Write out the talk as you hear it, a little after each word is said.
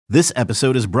This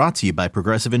episode is brought to you by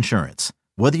Progressive Insurance.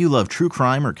 Whether you love true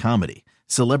crime or comedy,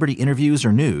 celebrity interviews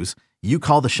or news, you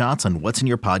call the shots on what's in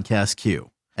your podcast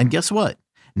queue. And guess what?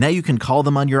 Now you can call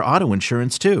them on your auto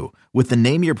insurance too with the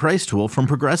Name Your Price tool from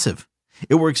Progressive.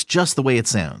 It works just the way it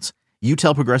sounds. You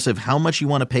tell Progressive how much you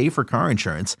want to pay for car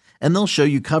insurance, and they'll show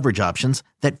you coverage options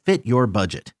that fit your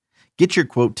budget. Get your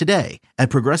quote today at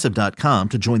Progressive.com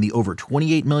to join the over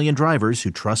 28 million drivers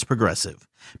who trust Progressive.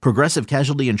 Progressive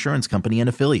Casualty Insurance Company and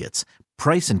Affiliates.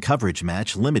 Price and coverage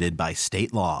match limited by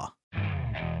state law.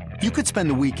 You could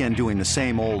spend the weekend doing the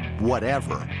same old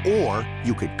whatever, or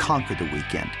you could conquer the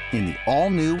weekend in the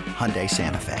all-new Hyundai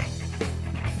Santa Fe.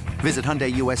 Visit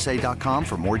HyundaiUSA.com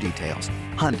for more details.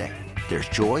 Hyundai, there's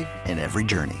joy in every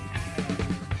journey.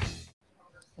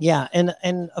 Yeah,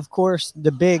 and of course,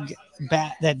 the big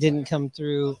bat that didn't come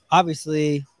through,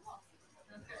 obviously,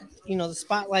 you know, the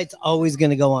spotlight's always going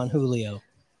to go on Julio.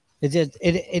 It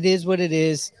is what it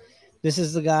is. This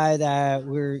is the guy that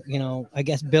we're, you know, I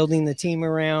guess building the team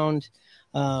around.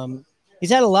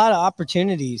 He's had a lot of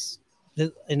opportunities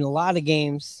in a lot of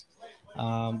games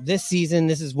this season.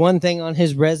 This is one thing on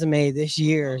his resume this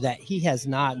year that he has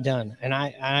not done. And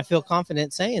I feel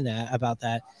confident saying that about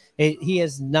that. He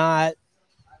has not,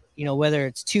 you know, whether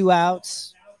it's 2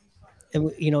 outs, and,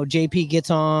 you know, JP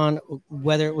gets on,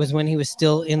 whether it was when he was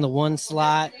still in the 1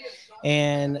 slot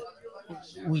and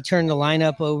we turn the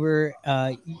lineup over,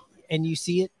 and you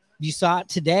saw it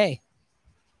today.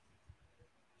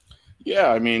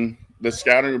 Yeah, I mean, the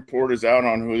scouting report is out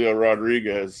on Julio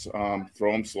Rodríguez.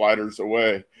 Throw him sliders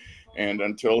away. And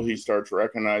until he starts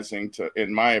recognizing,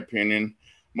 in my opinion,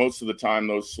 most of the time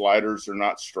those sliders are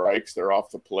not strikes. They're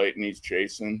off the plate and he's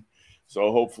chasing.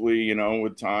 So hopefully, you know,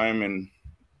 with time and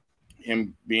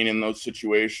him being in those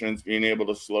situations, being able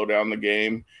to slow down the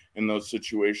game in those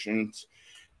situations,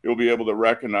 he'll be able to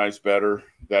recognize better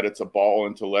that it's a ball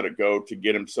and to let it go to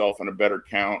get himself in a better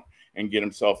count and get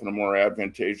himself in a more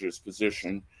advantageous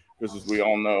position. Because as we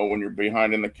all know, when you're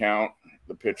behind in the count,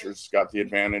 the pitcher's got the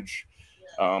advantage.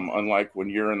 Unlike when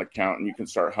you're in the count and you can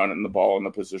start hunting the ball in the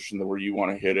position where you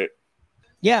want to hit it.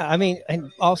 Yeah, I mean,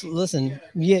 and also listen,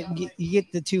 you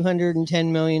get the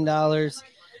 $210 million.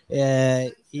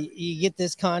 You get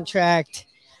this contract.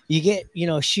 You get, you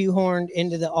know, shoehorned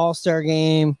into the All-Star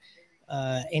game,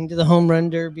 into the home run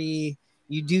derby.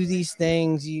 You do these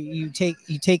things. You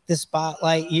take the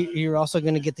spotlight. You're also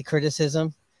going to get the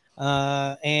criticism.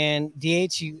 And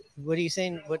DH, what are you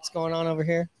saying? What's going on over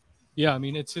here? Yeah, I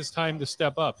mean, it's his time to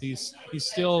step up. He's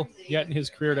still yet in his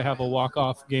career to have a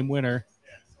walk-off game winner.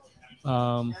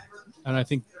 And I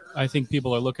think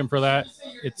people are looking for that.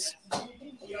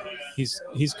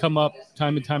 He's come up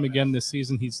time and time again this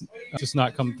season. He's just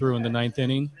not come through in the 9th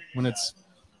inning when it's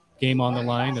game on the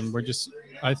line, and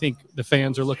I think the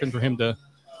fans are looking for him to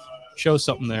show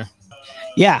something there.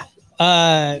 Yeah,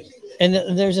 and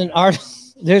there's an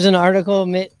article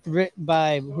written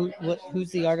by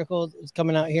who's the article is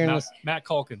coming out here? Matt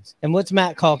Calkins. And what's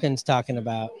Matt Calkins talking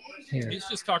about here? He's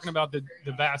just talking about the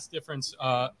vast difference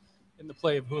in the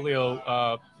play of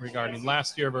Julio regarding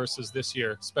last year versus this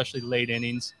year, especially late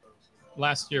innings.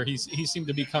 Last year, he seemed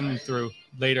to be coming through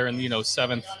later in, you know,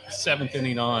 seventh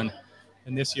inning on.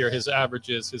 And this year, his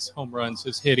averages, his home runs,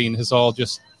 his hitting has all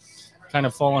just kind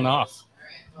of fallen off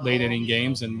late inning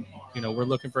games. And, you know, we're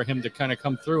looking for him to kind of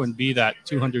come through and be that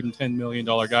 $210 million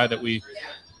guy that we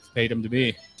paid him to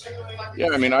be.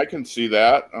 Yeah, I mean, I can see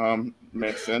that.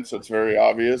 Makes sense. It's very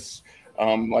obvious.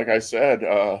 Like I said,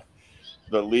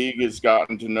 the league has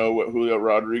gotten to know what Julio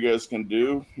Rodríguez can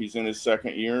do. He's in his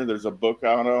 2nd year. There's a book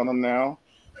out on him now.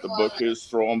 The book is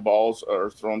throwing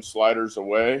sliders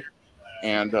away.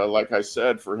 And like I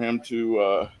said, for him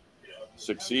to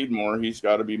succeed more, he's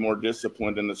got to be more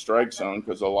disciplined in the strike zone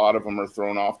because a lot of them are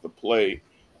thrown off the plate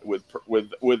with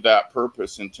that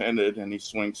purpose intended, and he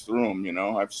swings through them. You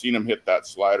know, I've seen him hit that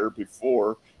slider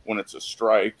before when it's a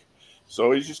strike.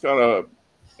 So he's just got to,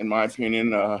 in my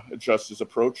opinion, adjust his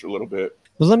approach a little bit.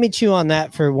 Well, let me chew on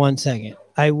that for 1 second.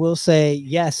 I will say,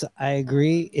 yes, I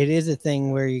agree. It is a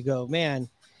thing where you go, man,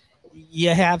 you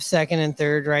have 2nd and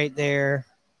 3rd right there.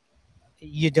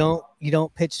 You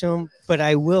don't pitch to him, but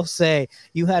I will say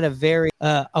you had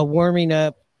a warming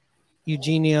up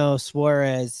Eugenio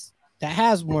Suarez that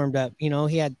has warmed up. You know,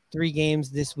 he had 3 games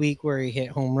this week where he hit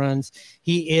home runs.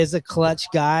 He is a clutch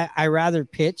guy. I rather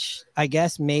pitch, I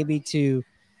guess, maybe to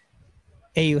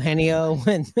Eugenio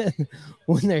when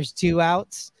there's 2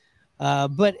 outs.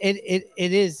 But it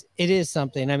is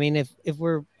something. I mean, if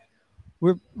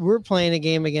we're playing a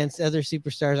game against other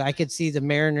superstars, I could see the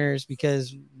Mariners,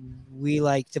 because we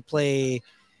like to play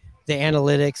the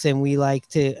analytics, and we like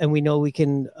to, and we know we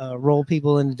can roll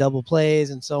people into double plays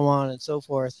and so on and so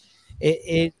forth.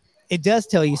 It does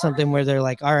tell you something where they're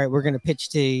like, all right, we're going to pitch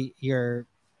to your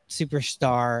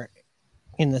superstar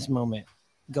in this moment.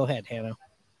 Go ahead, Hannah.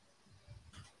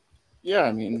 Yeah,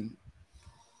 I mean,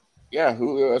 yeah,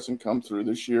 Julio hasn't come through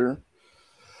this year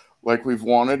like we've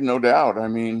wanted, no doubt. I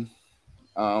mean,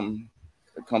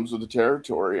 it comes with the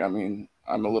territory. I mean,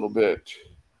 I'm a little bit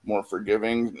more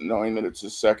forgiving knowing that it's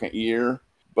his second year,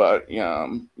 but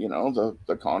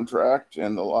the contract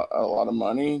and a lot of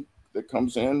money that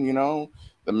comes in,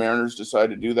 the Mariners decide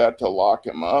to do that to lock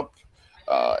him up.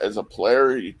 As a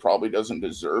player, he probably doesn't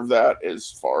deserve that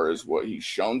as far as what he's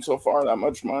shown so far, that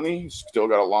much money. He's still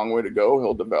got a long way to go.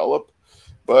 He'll develop,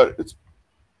 but it's,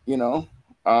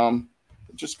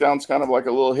 it just sounds kind of like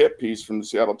a little hit piece from the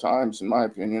Seattle Times, in my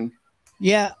opinion.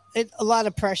 Yeah, a lot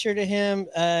of pressure to him.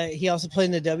 He also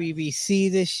played in the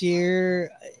WBC this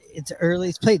year. It's early.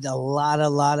 He's played a lot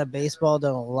of baseball,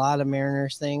 done a lot of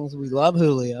Mariners things. We love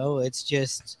Julio. It's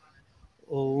just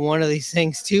one of these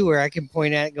things, too, where I can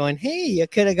point at it going, hey, you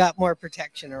could have got more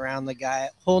protection around the guy.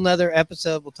 Whole nother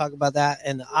episode. We'll talk about that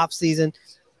in the off season.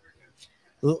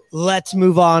 Let's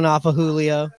move on off of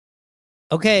Julio.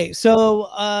 Okay, so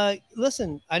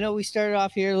listen, I know we started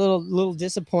off here a little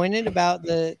disappointed about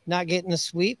the not getting the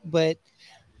sweep, but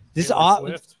this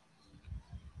Swift.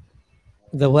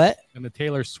 The what? And the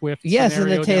Taylor Swift. Yes,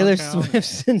 and the Taylor downtown. Swift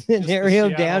scenario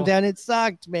downtown. It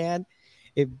sucked, man.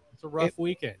 It's a rough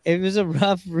weekend. It was a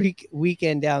rough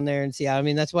weekend down there in Seattle. I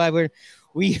mean, that's why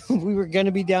we were going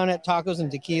to be down at Tacos and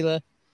Tequila.